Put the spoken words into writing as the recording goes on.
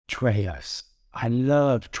trailers. I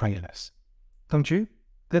love trailers. Don't you?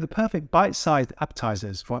 They're the perfect bite-sized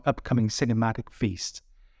appetizers for an upcoming cinematic feast.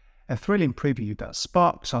 A thrilling preview that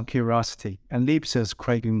sparks our curiosity and leaves us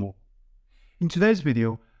craving more. In today's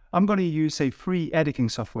video, I'm going to use a free editing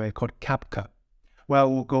software called CapCut, where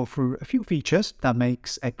we'll go through a few features that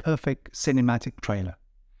makes a perfect cinematic trailer.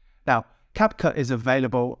 Now, CapCut is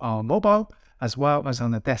available on mobile as well as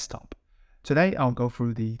on the desktop. Today, I'll go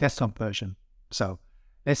through the desktop version. So,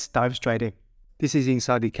 let's dive straight in. This is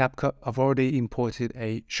inside the CapCut. I've already imported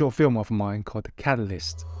a short film of mine called The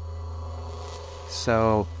Catalyst.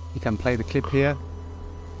 So, you can play the clip here.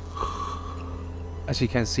 As you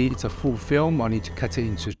can see, it's a full film. I need to cut it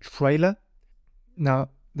into a trailer. Now,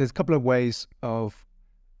 there's a couple of ways of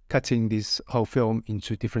cutting this whole film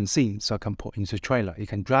into different scenes so I can put into a trailer. You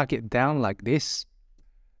can drag it down like this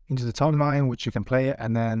into the timeline, which you can play it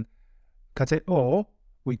and then cut it. Or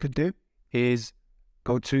what you could do is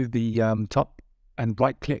go to the top and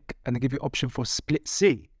right click and they give you an option for split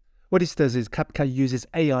scene. What this does is CapCut uses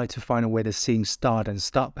AI to find out where the scenes start and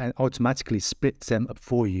stop and automatically splits them up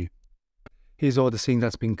for you. Here's all the scenes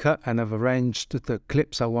that's been cut, and I've arranged the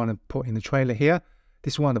clips I want to put in the trailer here.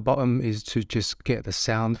 This one at the bottom is to just get the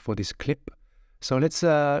sound for this clip. So let's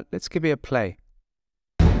give it a play.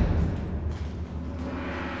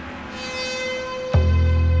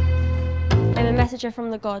 I'm a messenger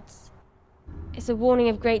from the gods. It's a warning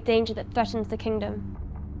of great danger that threatens the kingdom.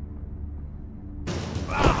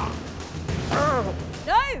 No!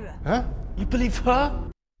 Huh? You believe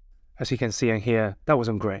her? As you can see and hear, that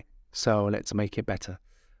wasn't great. So let's make it better.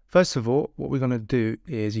 First of all, what we're going to do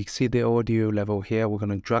is, you can see the audio level here. We're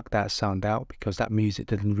going to drag that sound out because that music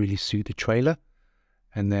didn't really suit the trailer.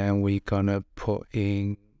 And then we're going to put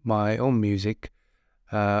in my own music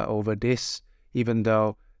over this, even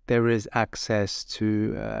though there is access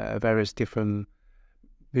to various different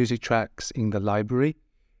music tracks in the library.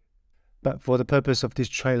 But for the purpose of this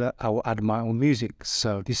trailer, I will add my own music.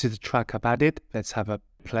 So this is the track I've added. Let's have a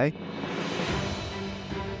play.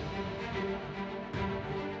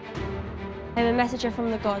 I'm a messenger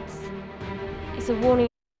from the gods. It's a warning.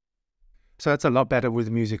 So that's a lot better with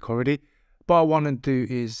the music already. What I want to do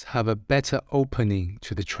is have a better opening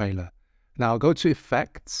to the trailer. Now I'll go to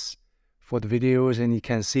effects for the videos and you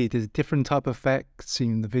can see there's different type of effects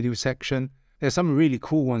in the video section. There's some really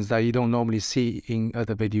cool ones that you don't normally see in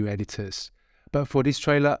other video editors. But for this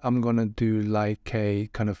trailer, I'm going to do like a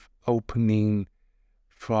kind of opening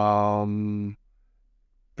from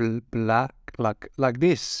black, like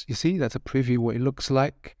this. You see, that's a preview what it looks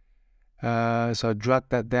like. So I drag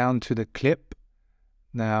that down to the clip.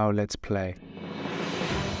 Now let's play.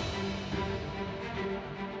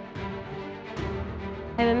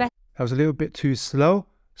 That was a little bit too slow,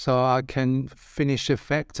 so I can finish the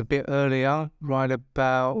effect a bit earlier, right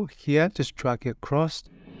about here. Just drag it across.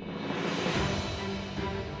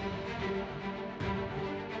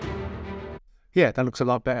 Yeah, that looks a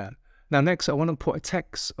lot better. Now next, I want to put a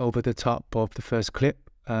text over the top of the first clip.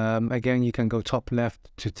 Again, you can go top left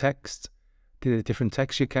to text. The different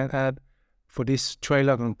text you can add. For this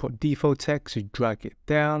trailer, I'm going to put default text. You drag it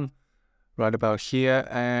down right about here,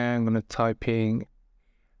 and I'm going to type in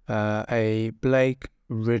a Blake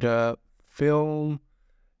Ritter film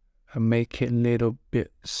and make it a little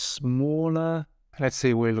bit smaller. Let's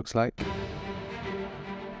see what it looks like.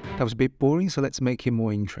 That was a bit boring, so let's make it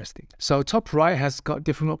more interesting. So top right has got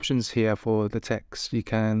different options here for the text. You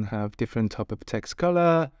can have different type of text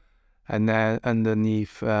color, and then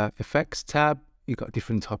underneath effects tab, you got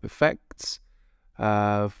different type of effects.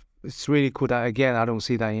 It's really cool that, again, I don't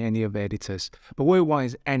see that in any of the editors. But what we want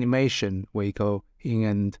is animation, where you go in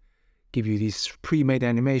and give you this pre-made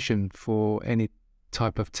animation for any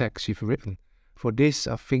type of text you've written. For this,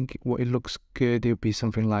 I think what it looks good, it'll be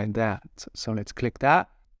something like that. So let's click that.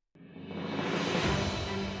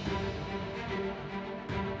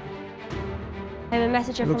 I'm a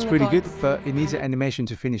messenger from the gods. Looks pretty good, but it needs an animation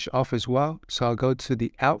to finish off as well. So I'll go to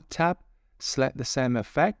the Alt tab, select the same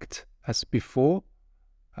effect as before,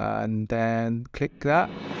 and then click that.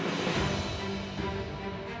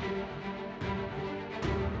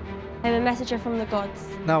 I'm a messenger from the gods.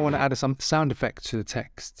 Now I want to add some sound effects to the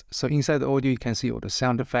text. So inside the audio, you can see all the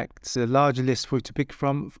sound effects. A large list for you to pick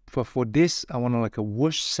from. For this, I want like a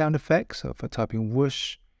whoosh sound effect. So if I type in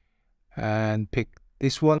whoosh and pick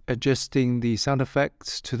this one, adjusting the sound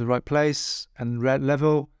effects to the right place and red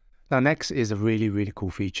level. Now next is a really, really cool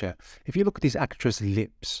feature. If you look at this actress'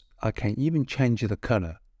 lips, I can even change the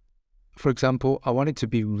color. For example, I want it to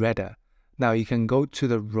be redder. Now you can go to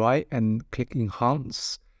the right and click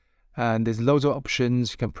enhance. And there's loads of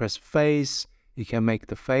options. You can press face. You can make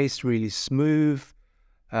the face really smooth.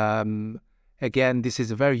 Again, this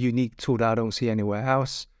is a very unique tool that I don't see anywhere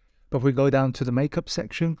else. But if we go down to the makeup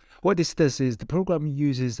section, what this does is the program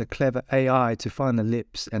uses a clever AI to find the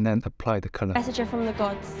lips and then apply the color. Messenger from the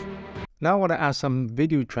gods. Now I want to add some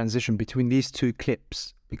video transition between these two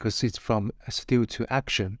clips because it's from a still to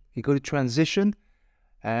action. You go to transition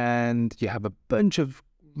and you have a bunch of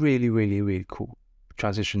really cool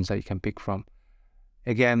transitions that you can pick from.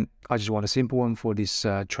 Again, I just want a simple one for this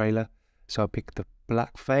trailer. So I'll pick the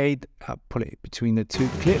black fade, I'll put it between the two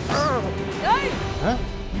clips. Huh?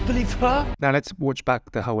 You believe her? Now let's watch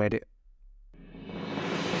back the whole edit.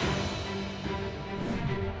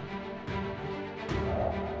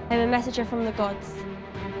 I'm a messenger from the gods.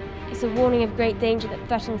 It's a warning of great danger that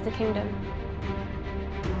threatens the kingdom.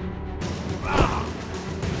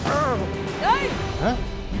 Huh?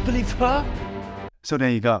 You believe her? So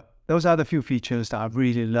there you go. Those are the few features that I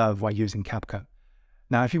really love while using CapCut.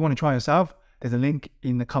 Now, if you want to try yourself, there's a link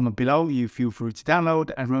in the comment below. You feel free to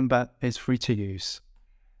download, and remember, it's free to use.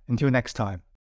 Until next time.